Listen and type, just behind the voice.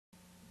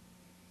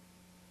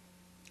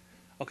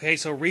Okay,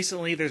 so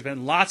recently there's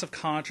been lots of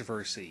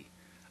controversy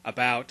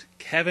about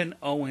Kevin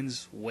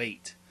Owens'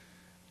 weight.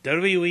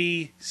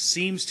 WWE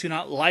seems to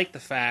not like the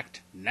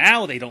fact,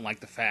 now they don't like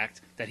the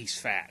fact, that he's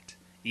fat.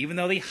 Even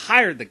though they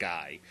hired the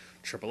guy.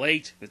 Triple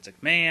H, Vince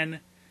McMahon,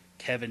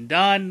 Kevin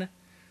Dunn,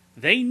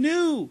 they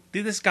knew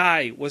that this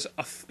guy was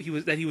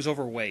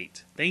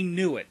overweight. They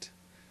knew it.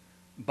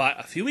 But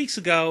a few weeks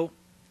ago,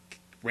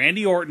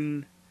 Randy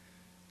Orton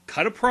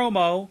cut a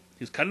promo.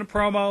 He was cutting a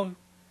promo,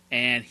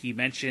 and he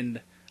mentioned,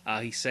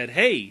 he said,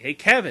 hey,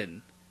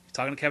 Kevin. He's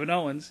talking to Kevin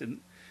Owens,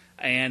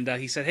 and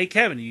he said, hey,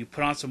 Kevin, you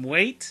put on some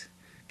weight?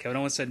 Kevin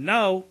Owens said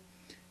no.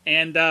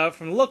 And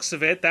from the looks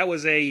of it, that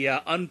was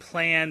a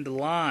unplanned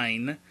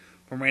line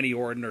from Randy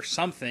Orton or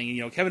something.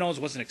 You know, Kevin Owens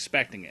wasn't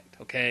expecting it,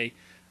 okay?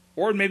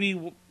 Or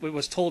maybe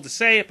was told to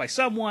say it by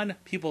someone.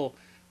 There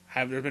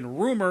have been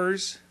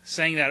rumors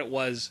saying that it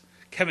was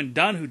Kevin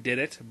Dunn who did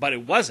it, but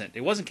it wasn't.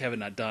 It wasn't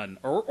Kevin Dunn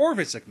or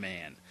Vince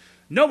McMahon.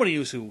 Nobody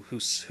knows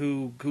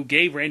who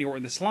gave Randy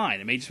Orton this line.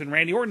 It may have just been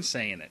Randy Orton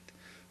saying it.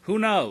 Who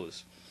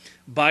knows?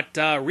 But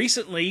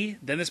recently,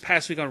 then this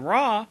past week on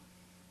Raw,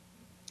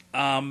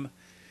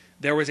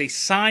 there was a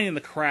sign in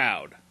the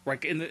crowd,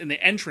 like in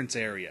the entrance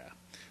area,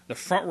 the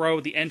front row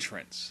of the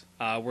entrance,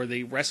 where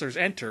the wrestlers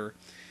enter,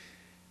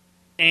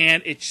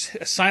 and it's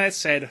a sign that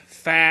said,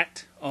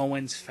 "Fat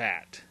Owens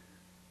Fat,"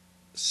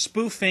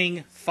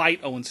 spoofing "Fight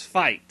Owens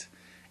Fight,"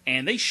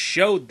 and they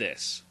showed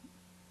this.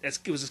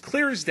 It was as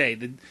clear as day.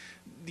 The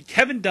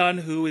Kevin Dunn,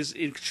 who is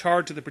in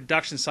charge of the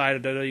production side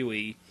of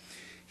WWE,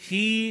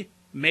 he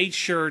made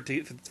sure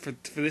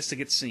for this to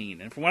get seen.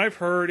 And from what I've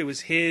heard, it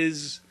was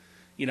his,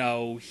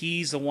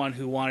 he's the one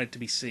who wanted it to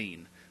be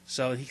seen.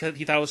 So he thought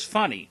it was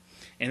funny.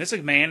 And Vince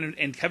McMahon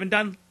and Kevin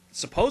Dunn,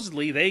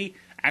 supposedly, they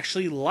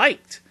actually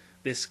liked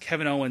this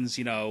Kevin Owens,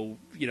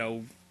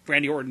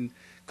 Randy Orton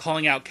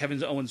calling out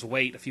Kevin Owens'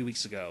 weight a few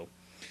weeks ago.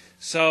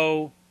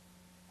 So,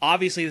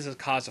 obviously, this has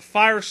caused a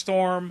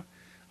firestorm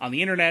on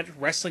the internet.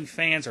 Wrestling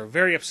fans are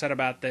very upset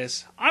about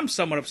this. I'm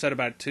somewhat upset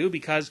about it, too,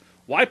 because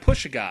why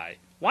push a guy?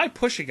 Why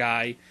push a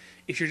guy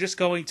if you're just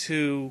going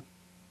to,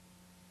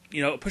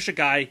 push a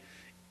guy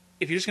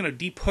if you're just going to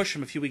de-push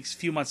him a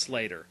few months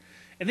later?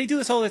 And they do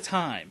this all the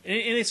time. And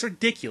it's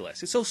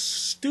ridiculous. It's so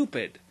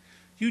stupid.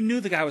 You knew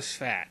the guy was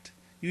fat.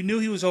 You knew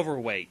he was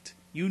overweight.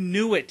 You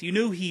knew it. You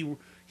knew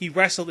he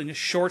wrestled in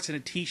shorts and a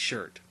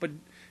t-shirt. But,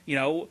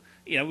 you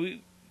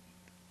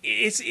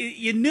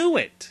knew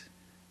it.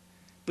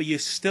 But you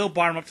still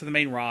brought him up to the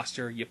main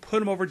roster. You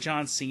put him over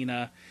John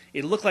Cena.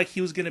 It looked like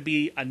he was going to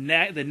be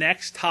the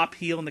next top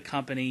heel in the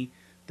company.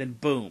 Then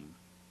boom.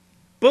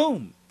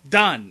 Boom.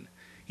 Done.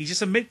 He's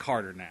just a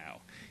mid-carder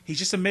now. He's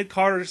just a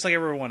mid-carder just like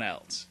everyone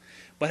else.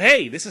 But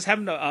hey, this has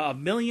happened a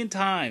million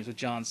times with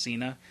John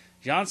Cena.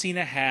 John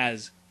Cena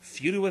has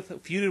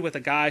feuded with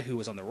a guy who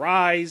was on the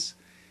rise,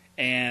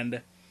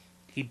 and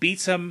he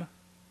beats him,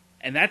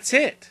 and that's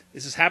it.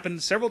 This has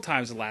happened several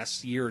times the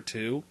last year or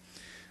two.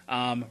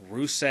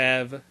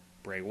 Rusev,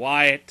 Bray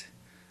Wyatt,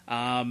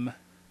 they're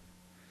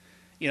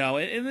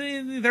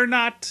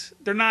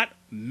not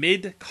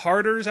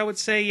mid-carders, I would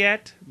say,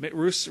 yet.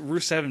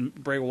 Rusev and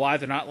Bray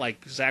Wyatt, they're not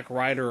like Zack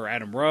Ryder or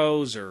Adam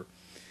Rose or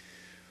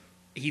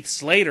Heath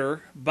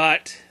Slater,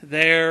 but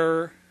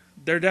they're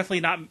definitely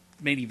not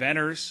main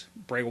eventers,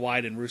 Bray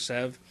Wyatt and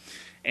Rusev.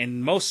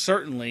 And most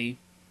certainly,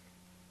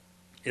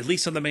 at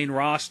least on the main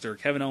roster,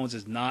 Kevin Owens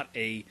is not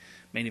a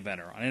main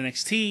eventer. On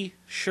NXT,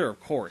 sure, of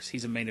course,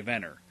 he's a main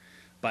eventer.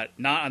 But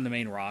not on the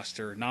main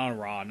roster, not on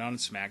Raw, not on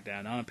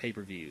SmackDown, not on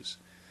pay-per-views.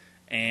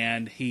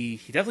 And he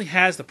definitely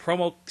has the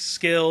promo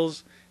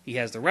skills, he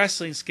has the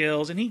wrestling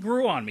skills, and he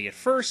grew on me at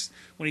first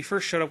when he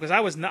first showed up, because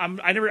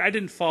I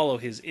didn't follow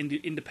his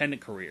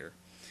independent career.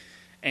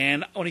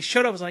 And when he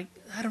showed up, I was like,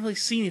 I don't really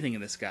see anything in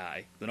this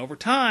guy. Then over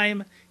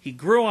time, he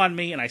grew on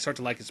me, and I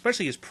started to like,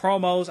 especially his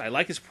promos. I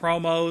like his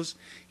promos.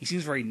 He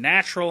seems very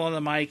natural on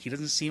the mic. He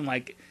doesn't seem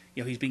like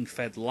he's being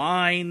fed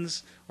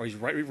lines or he's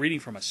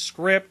reading from a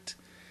script.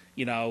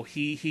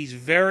 He's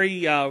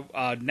very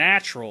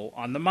natural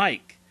on the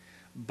mic.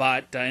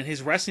 But in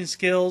his wrestling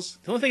skills,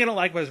 the only thing I don't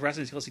like about his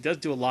wrestling skills, he does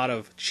do a lot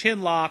of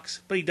chin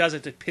locks, but he does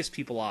it to piss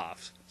people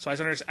off. So I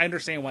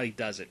understand why he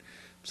does it.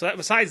 So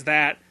besides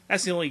that,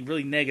 that's the only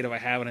really negative I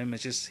have on him.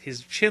 Is just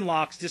his chin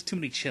locks, just too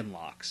many chin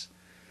locks.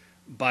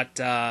 But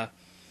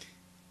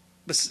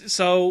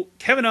so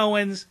Kevin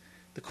Owens,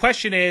 the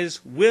question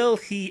is, will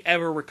he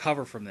ever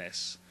recover from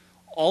this?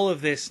 All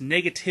of this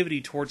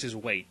negativity towards his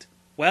weight.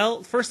 Well,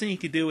 the first thing he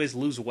could do is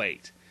lose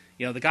weight.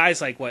 The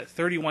guy's like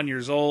 31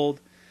 years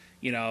old.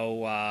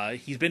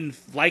 He's been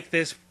like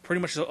this pretty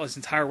much his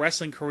entire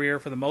wrestling career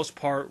for the most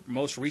part.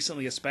 Most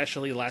recently,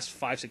 especially the last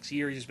 5-6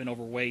 years, he's been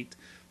overweight.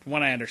 From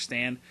what I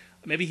understand,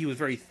 maybe he was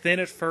very thin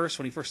at first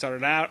when he first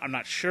started out. I'm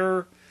not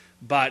sure,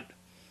 but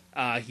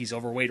he's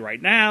overweight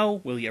right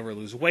now. Will he ever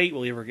lose weight?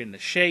 Will he ever get into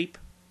shape?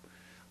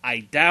 I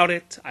doubt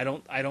it. I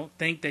don't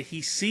think that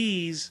he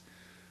sees.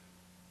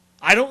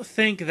 I don't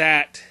think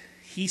that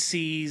he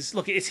sees.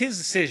 Look, it's his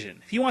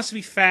decision. If he wants to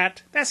be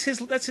fat, that's his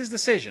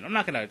decision.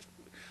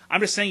 I'm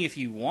just saying, if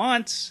he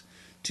wants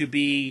to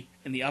be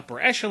in the upper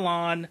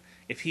echelon,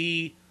 if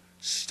he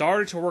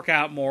started to work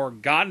out more,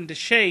 got into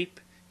shape,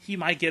 he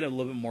might get a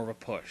little bit more of a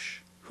push.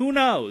 Who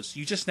knows?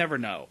 You just never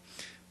know.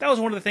 That was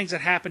one of the things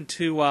that happened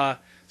to,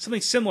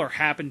 something similar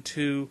happened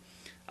to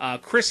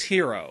Chris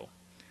Hero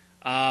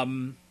a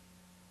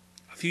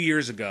few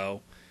years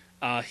ago.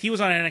 He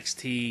was on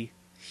NXT.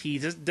 He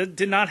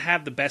did not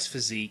have the best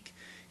physique.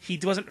 He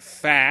wasn't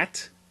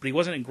fat, but he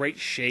wasn't in great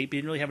shape. He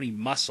didn't really have any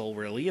muscle,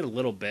 really. He had a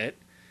little bit.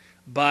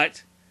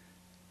 But,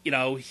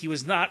 he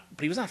was not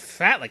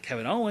fat like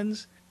Kevin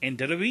Owens. And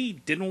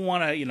WWE didn't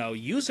want to,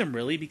 use him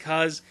really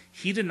because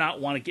he did not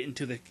want to get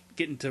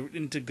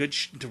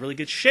into really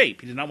good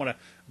shape. He did not want to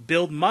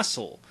build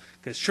muscle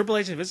because Triple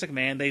H and Vince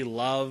McMahon, they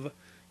love,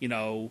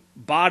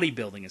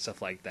 bodybuilding and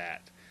stuff like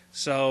that.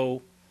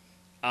 So,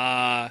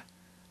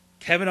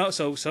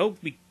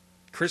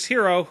 Chris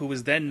Hero, who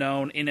was then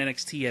known in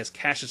NXT as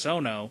Cassius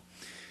Ohno,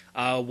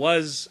 I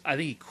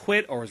think he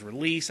quit or was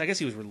released. I guess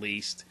he was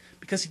released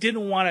because he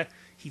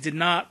did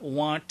not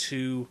want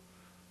to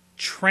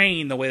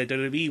train the way that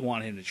WWE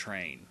wanted him to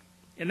train.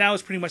 And that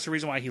was pretty much the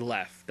reason why he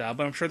left. But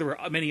I'm sure there were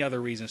many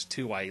other reasons,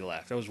 too, why he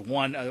left. That was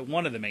one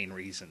of the main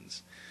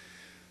reasons.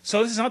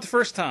 So this is not the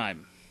first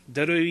time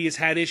WWE has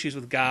had issues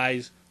with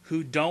guys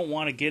who don't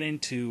want to get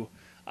into,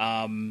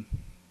 into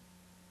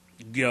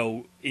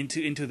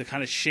the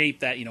kind of shape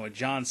that, a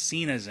John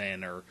Cena's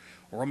in or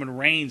Roman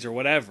Reigns or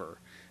whatever.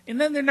 And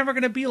then they're never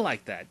going to be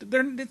like that.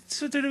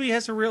 It's what WWE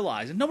has to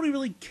realize. And nobody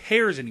really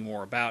cares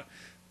anymore about,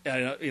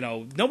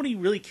 nobody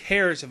really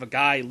cares if a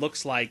guy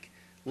looks like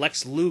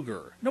Lex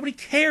Luger. Nobody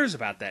cares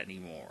about that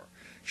anymore.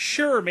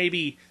 Sure,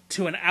 maybe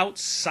to an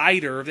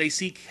outsider, if they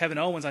see Kevin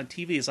Owens on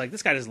TV, it's like,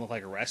 this guy doesn't look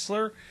like a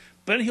wrestler.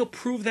 But then he'll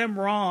prove them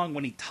wrong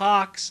when he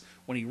talks,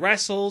 when he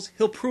wrestles.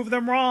 He'll prove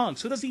them wrong.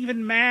 So it doesn't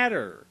even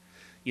matter,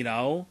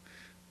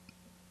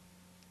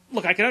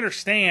 Look, I can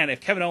understand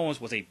if Kevin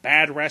Owens was a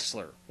bad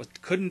wrestler,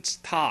 couldn't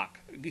talk.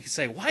 You could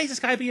say, why is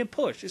this guy being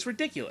pushed? It's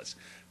ridiculous.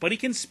 But he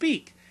can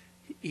speak.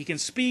 He can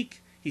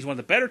speak. He's one of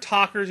the better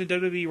talkers in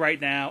WWE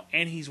right now,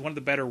 and he's one of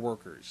the better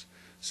workers.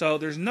 So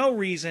there's no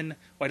reason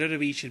why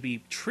WWE should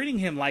be treating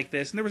him like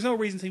this, and there was no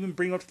reason to even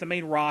bring him up to the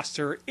main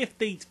roster if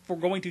they were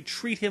going to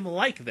treat him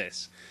like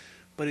this.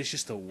 But it's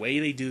just the way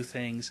they do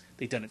things.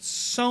 They've done it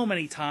so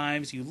many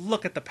times. You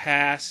look at the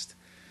past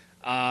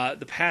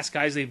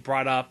guys they've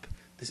brought up.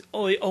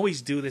 They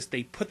always do this.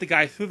 They put the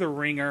guy through the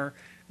ringer.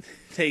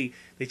 They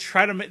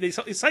try to.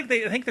 It's like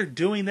I think they're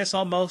doing this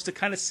almost to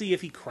kind of see if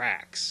he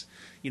cracks.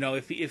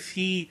 They're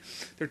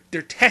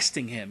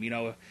testing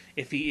him.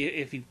 If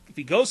he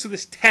goes through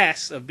this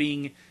test of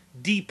being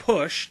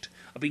de-pushed,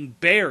 of being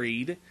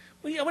buried.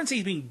 Well, I wouldn't say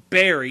he's being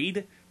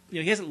buried.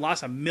 He hasn't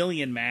lost a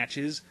million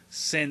matches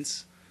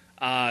since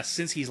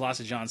he's lost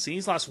to John Cena.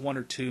 He's lost one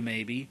or two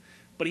maybe,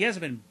 but he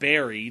hasn't been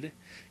buried.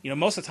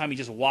 Most of the time he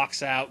just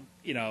walks out,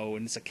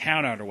 and it's a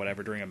count out or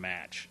whatever during a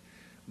match.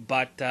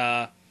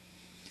 But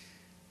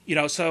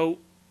so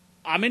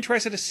I'm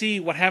interested to see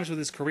what happens with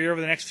his career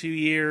over the next few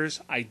years.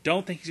 I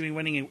don't think he's going to be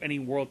winning any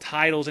world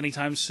titles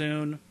anytime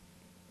soon,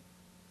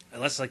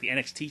 unless it's like the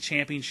NXT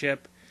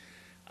championship.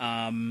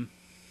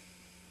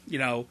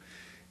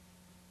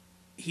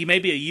 He may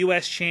be a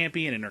U.S.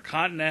 champion,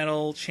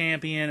 Intercontinental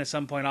champion at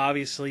some point,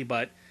 obviously,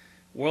 but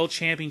world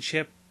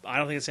championship, I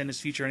don't think it's in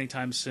his future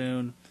anytime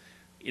soon.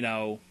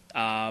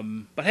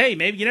 But hey,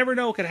 maybe you never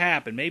know what could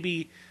happen.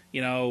 Maybe,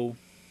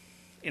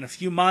 in a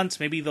few months,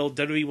 maybe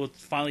WWE will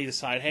finally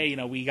decide, hey,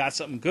 we got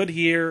something good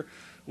here.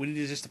 We need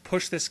to just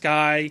push this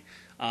guy,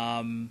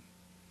 and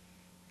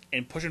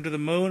push him to the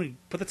moon and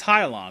put the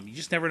title on him. You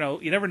just never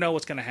know. You never know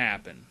what's going to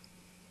happen.